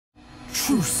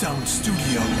True Sound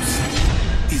Studios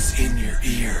is in your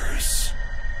ears.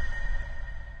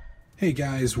 Hey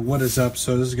guys, what is up?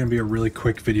 So this is going to be a really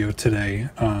quick video today.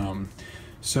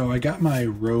 So I got my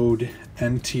RODE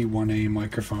NT1-A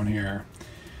microphone here,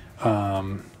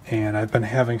 and I've been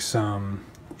having some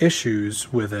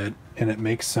issues with it, and it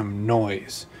makes some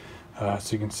noise.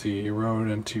 So you can see RODE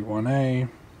NT1-A.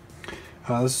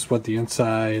 This is what the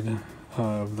inside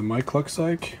of the mic looks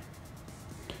like.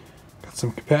 Got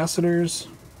some capacitors.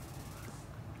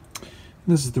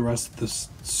 This is the rest of the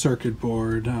circuit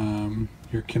board,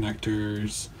 your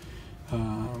connectors, 3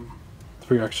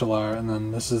 XLR, and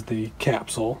then this is the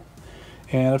capsule.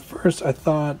 And at first I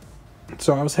thought,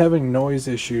 so I was having noise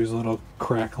issues, a little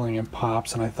crackling and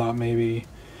pops, and I thought maybe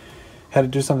had to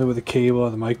do something with the cable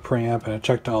or the mic preamp, and I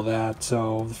checked all that.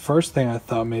 So the first thing I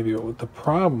thought maybe what the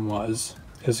problem was,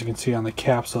 as you can see on the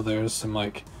capsule, there's some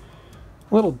like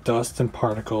little dust and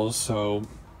particles. So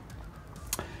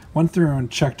went through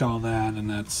and checked all that, and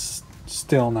that's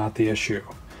still not the issue.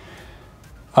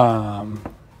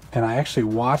 And I actually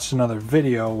watched another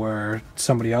video where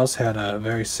somebody else had a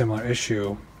very similar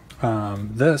issue.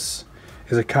 This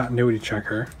is a continuity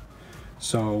checker.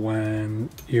 So when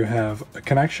you have a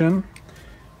connection,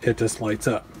 it just lights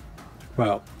up.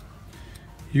 Well,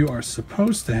 you are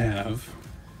supposed to have,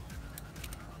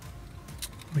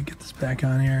 let me get this back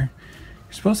on here.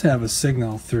 You're supposed to have a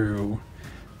signal through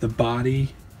the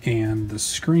body and the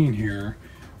screen here,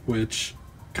 which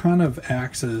kind of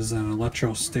acts as an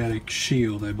electrostatic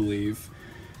shield, I believe,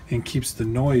 and keeps the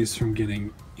noise from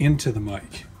getting into the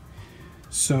mic.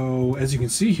 So as you can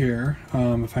see here,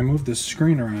 if I move this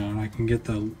screen around, I can get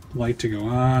the light to go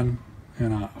on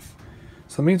and off.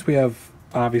 So that means we have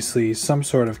obviously some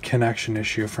sort of connection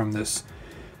issue from this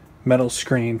metal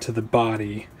screen to the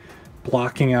body,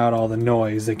 blocking out all the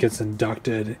noise that gets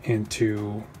inducted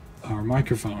into our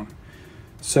microphone.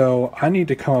 So I need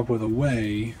to come up with a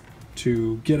way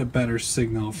to get a better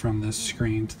signal from this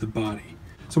screen to the body.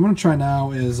 So what I'm going to try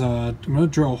now is I'm going to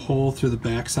drill a hole through the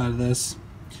back side of this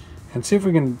and see if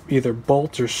we can either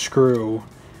bolt or screw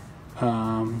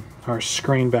our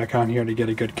screen back on here to get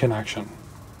a good connection.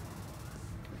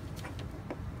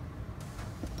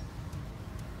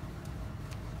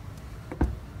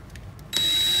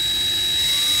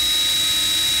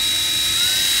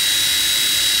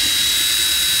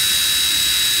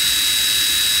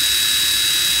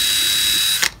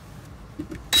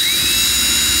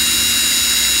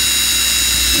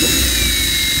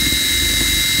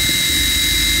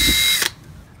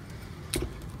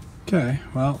 Okay,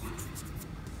 well,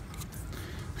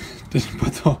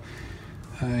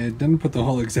 I didn't put the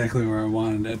hole exactly where I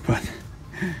wanted it, but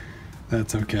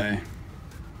that's okay.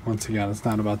 Once again, it's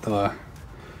not about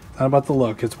the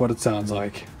look, it's what it sounds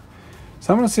like.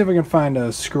 So I'm gonna see if I can find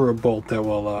a screw or bolt that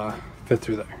will fit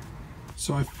through there.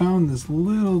 So I found this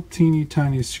little teeny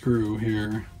tiny screw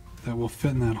here that will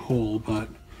fit in that hole, but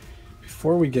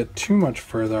before we get too much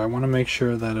further, I want to make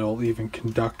sure that it'll even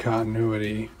conduct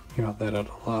continuity, you know, that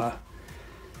it'll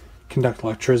conduct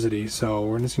electricity. So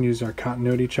we're just going to use our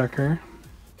continuity checker,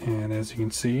 and as you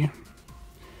can see,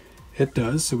 it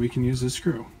does, so we can use this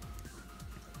screw.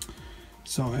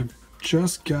 So I've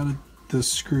just got this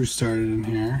screw started in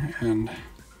here, and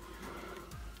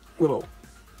little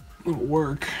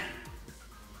work.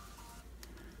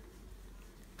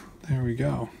 There we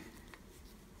go.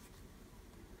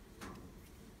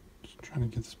 Just trying to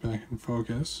get this back in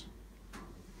focus.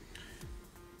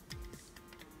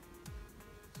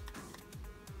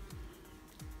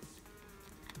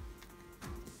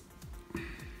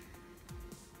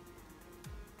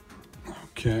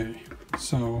 Okay,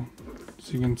 so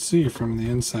as you can see from the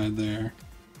inside there,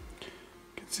 you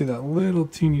can see that little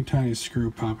teeny tiny screw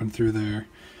popping through there.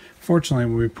 Fortunately,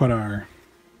 when we put our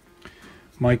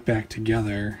mic back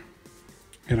together,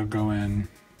 it'll go in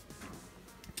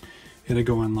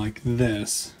like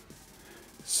this,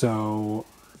 so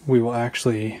we will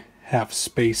actually have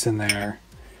space in there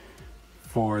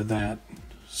for that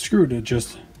screw to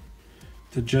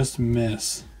just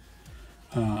miss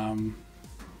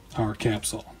our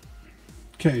capsule.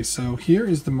 Okay, so here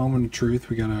is the moment of truth.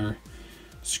 We got our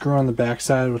screw on the back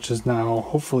side, which is now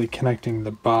hopefully connecting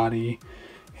the body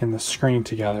and the screen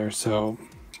together. So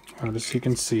as you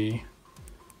can see,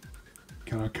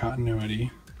 got our continuity.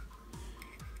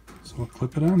 So we'll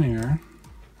clip it on here,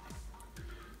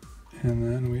 and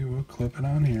then we will clip it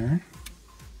on here.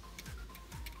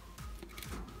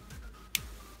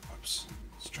 Whoops,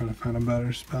 let's try to find a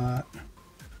better spot.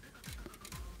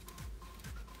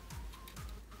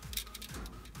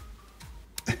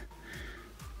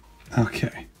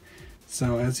 Okay,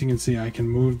 so as you can see, I can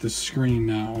move the screen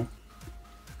now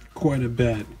quite a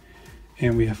bit,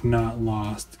 and we have not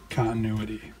lost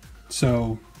continuity.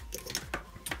 So,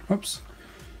 whoops,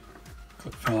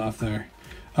 clip fell off there.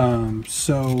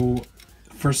 So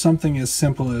for something as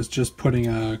simple as just putting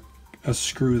a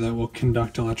screw that will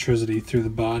conduct electricity through the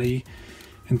body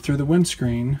and through the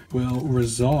windscreen will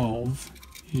resolve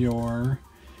your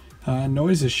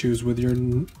noise issues with your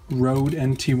RODE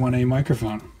NT1-A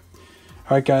microphone.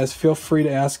 Alright guys, feel free to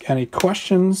ask any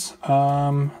questions.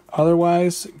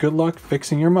 Otherwise, good luck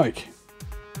fixing your mic.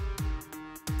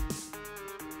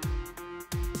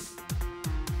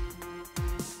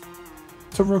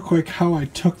 So real quick, how I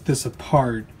took this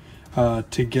apart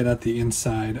to get at the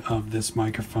inside of this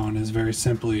microphone is very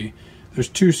simply, there's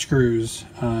 2 screws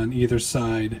on either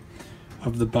side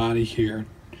of the body here.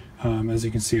 As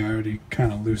you can see, I already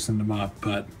kind of loosened them up,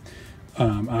 but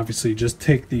obviously just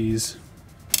take these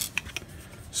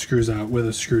screws out with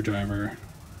a screwdriver.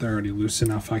 They're already loose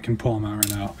enough, I can pull them out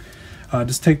right now.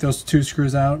 Just take those 2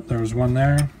 screws out. There was one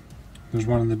there, there's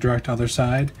one on the direct other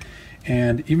side,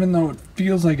 and even though it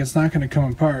feels like it's not going to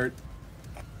come apart,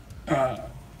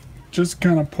 just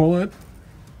kind of pull it.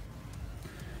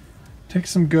 Take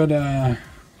some good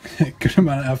good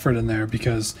amount of effort in there,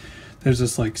 because there's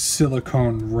this like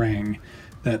silicone ring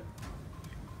that,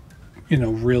 you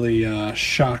know, really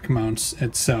shock mounts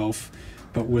itself,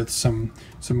 but with some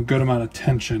good amount of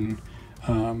tension,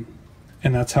 and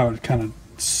that's how it kind of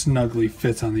snugly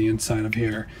fits on the inside of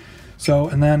here. So,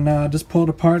 and then just pull it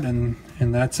apart, and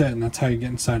that's it, and that's how you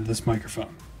get inside of this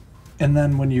microphone. And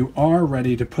then when you are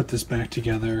ready to put this back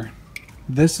together,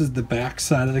 this is the back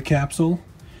side of the capsule,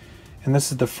 and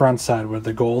this is the front side where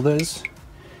the gold is,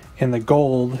 and the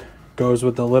gold goes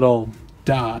with the little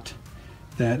dot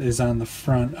that is on the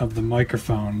front of the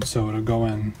microphone, so it'll go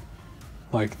in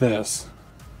like this.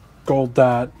 Gold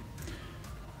dot,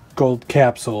 gold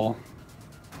capsule,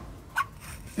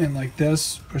 and like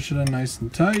this, push it in nice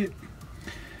and tight,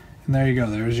 and there you go.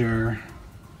 There's your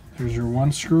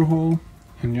one screw hole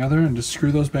and the other, and just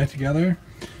screw those back together,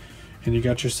 and you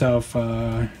got yourself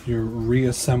your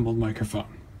reassembled microphone.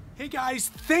 Hey guys,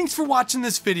 thanks for watching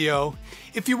this video.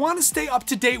 If you want to stay up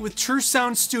to date with True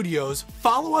Sound Studios,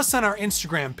 follow us on our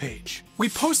Instagram page. We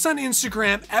post on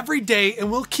Instagram every day,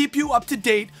 and we'll keep you up to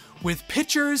date with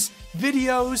pictures,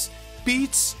 videos,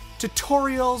 beats,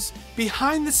 tutorials,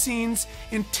 behind the scenes,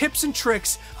 and tips and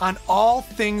tricks on all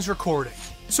things recording.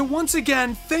 So once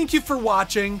again, thank you for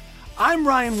watching. I'm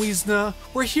Ryan Weezna.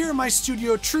 We're here in my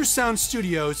studio, True Sound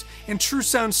Studios, and True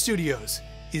Sound Studios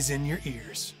is in your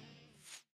ears.